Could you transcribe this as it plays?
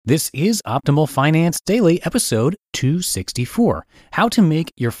This is Optimal Finance Daily, episode 264, How to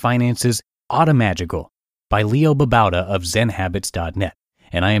Make Your Finances Automagical by Leo Babauta of ZenHabits.net.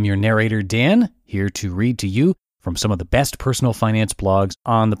 And I am your narrator, Dan, here to read to you from some of the best personal finance blogs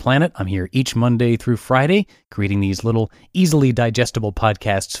on the planet. I'm here each Monday through Friday, creating these little easily digestible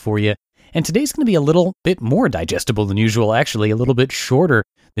podcasts for you. And today's going to be a little bit more digestible than usual, actually, a little bit shorter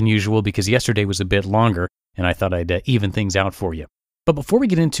than usual because yesterday was a bit longer, and I thought I'd even things out for you. But before we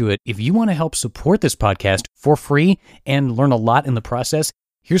get into it, if you want to help support this podcast for free and learn a lot in the process,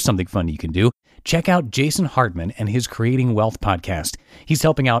 here's something fun you can do. Check out Jason Hartman and his Creating Wealth podcast. He's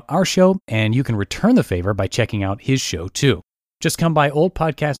helping out our show, and you can return the favor by checking out his show too. Just come by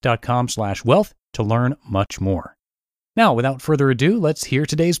oldpodcast.com/wealth to learn much more. Now, without further ado, let's hear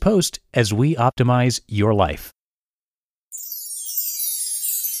today's post as we optimize your life.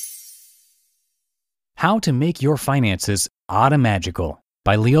 How to Make Your Finances Automagical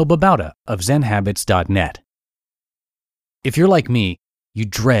by Leo Babauta of ZenHabits.net. If you're like me, you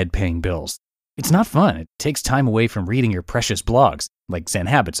dread paying bills. It's not fun. It takes time away from reading your precious blogs, like Zen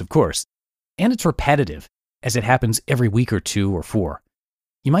Habits, of course. And it's repetitive, as it happens every week or two or four.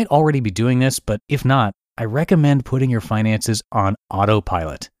 You might already be doing this, but if not, I recommend putting your finances on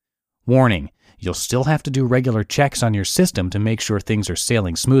autopilot. Warning, you'll still have to do regular checks on your system to make sure things are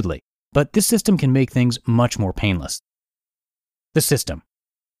sailing smoothly. But this system can make things much more painless. The system.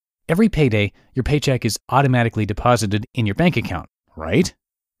 Every payday, your paycheck is automatically deposited in your bank account, right?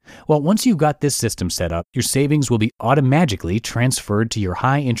 Well, once you've got this system set up, your savings will be automatically transferred to your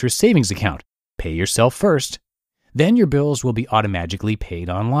high-interest savings account. Pay yourself first. Then your bills will be automatically paid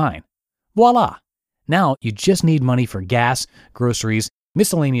online. Voila! Now you just need money for gas, groceries,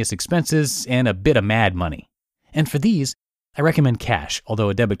 miscellaneous expenses, and a bit of mad money. And for these, I recommend cash, although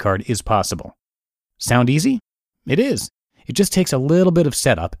a debit card is possible. Sound easy? It is. It just takes a little bit of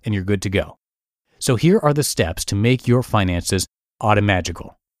setup and you're good to go. So here are the steps to make your finances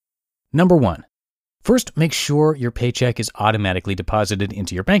automagical. Number 1. First, make sure your paycheck is automatically deposited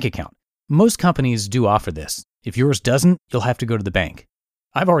into your bank account. Most companies do offer this. If yours doesn't, you'll have to go to the bank.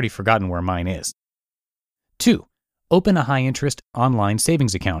 I've already forgotten where mine is. 2. Open a high-interest online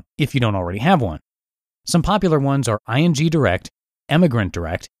savings account if you don't already have one. Some popular ones are ING Direct, Emigrant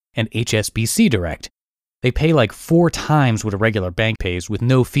Direct, and HSBC Direct. They pay like 4 times what a regular bank pays with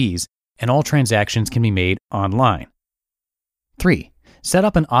no fees, and all transactions can be made online. 3. Set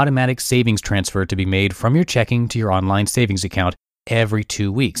up an automatic savings transfer to be made from your checking to your online savings account every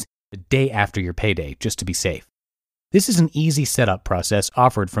 2 weeks, the day after your payday, just to be safe. This is an easy setup process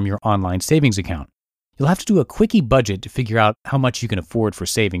offered from your online savings account. You'll have to do a quickie budget to figure out how much you can afford for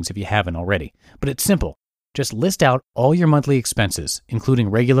savings if you haven't already. But it's simple. Just list out all your monthly expenses, including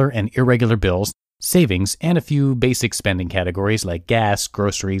regular and irregular bills, savings, and a few basic spending categories like gas,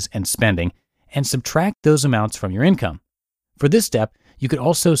 groceries, and spending, and subtract those amounts from your income. For this step, you could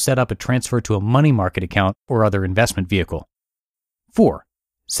also set up a transfer to a money market account or other investment vehicle. 4.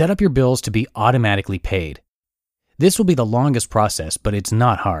 Set up your bills to be automatically paid. This will be the longest process, but it's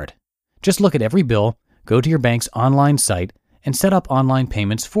not hard. Just look at every bill, go to your bank's online site, and set up online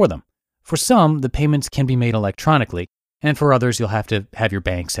payments for them. For some, the payments can be made electronically, and for others, you'll have to have your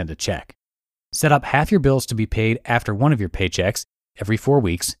bank send a check. Set up half your bills to be paid after one of your paychecks, every 4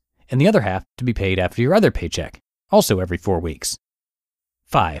 weeks, and the other half to be paid after your other paycheck, also every 4 weeks.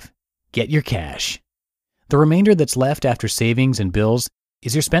 5. Get your cash. The remainder that's left after savings and bills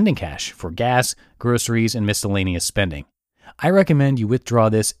is your spending cash for gas, groceries, and miscellaneous spending. I recommend you withdraw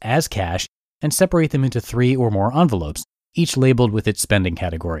this as cash and separate them into 3 or more envelopes, each labeled with its spending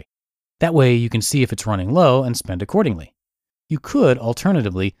category. That way you can see if it's running low and spend accordingly. You could,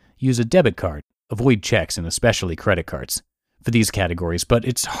 alternatively, use a debit card, avoid checks and especially credit cards, for these categories, but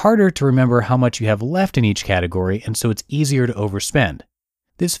it's harder to remember how much you have left in each category, and so it's easier to overspend.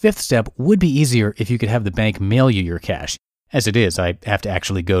 This 5th step would be easier if you could have the bank mail you your cash. As it is, I have to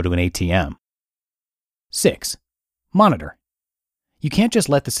actually go to an ATM. 6. Monitor. You can't just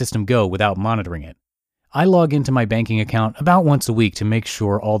let the system go without monitoring it. I log into my banking account about once a week to make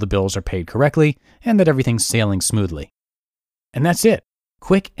sure all the bills are paid correctly and that everything's sailing smoothly. And that's it.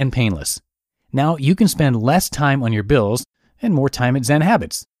 Quick and painless. Now you can spend less time on your bills and more time at Zen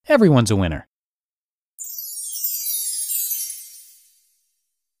Habits. Everyone's a winner.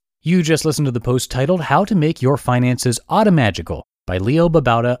 You just listened to the post titled How to Make Your Finances Automagical by Leo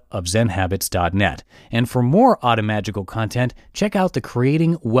Babauta of ZenHabits.net. And for more Automagical content, check out the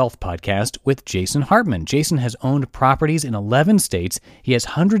Creating Wealth podcast with Jason Hartman. Jason has owned properties in 11 states. He has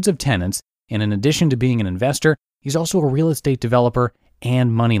hundreds of tenants. And in addition to being an investor, he's also a real estate developer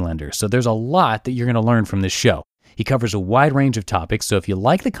and moneylender. So there's a lot that you're going to learn from this show. He covers a wide range of topics, so if you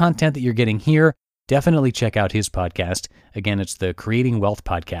like the content that you're getting here, definitely check out his podcast. Again, it's the Creating Wealth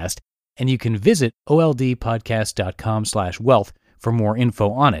Podcast, and you can visit oldpodcast.com/wealth for more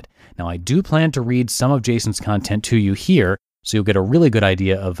info on it. Now, I do plan to read some of Jason's content to you here, so you'll get a really good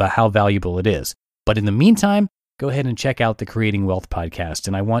idea of how valuable it is. But in the meantime, go ahead and check out the Creating Wealth Podcast.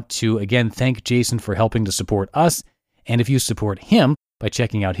 And I want to, again, thank Jason for helping to support us. And if you support him by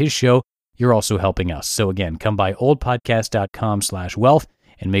checking out his show, you're also helping us. So again, come by oldpodcast.com/wealth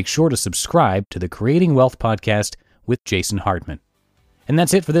and make sure to subscribe to the Creating Wealth Podcast with Jason Hartman. And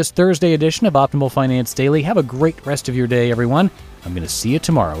that's it for this Thursday edition of Optimal Finance Daily. Have a great rest of your day, everyone. I'm going to see you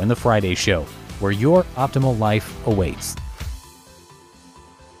tomorrow in the Friday show, where your optimal life awaits.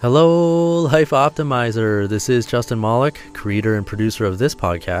 Hello, Life Optimizer. This is Justin Malik, creator and producer of this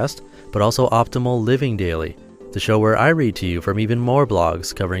podcast, but also Optimal Living Daily, the show where I read to you from even more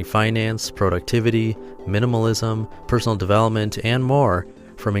blogs covering finance, productivity, minimalism, personal development, and more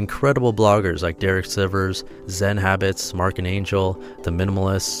from incredible bloggers like Derek Sivers, Zen Habits, Mark and Angel, The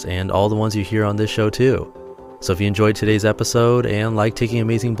Minimalists, and all the ones you hear on this show too. So if you enjoyed today's episode and like taking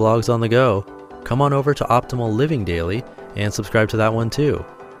amazing blogs on the go, come on over to Optimal Living Daily and subscribe to that one too.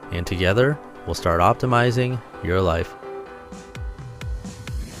 And together, we'll start optimizing your life.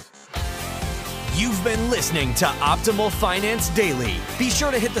 You've been listening to Optimal Finance Daily. Be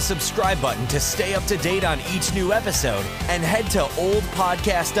sure to hit the subscribe button to stay up to date on each new episode and head to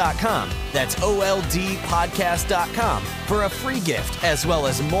oldpodcast.com. That's oldpodcast.com for a free gift as well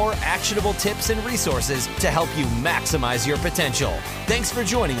as more actionable tips and resources to help you maximize your potential. Thanks for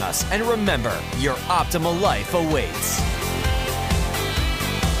joining us, and remember, your optimal life awaits.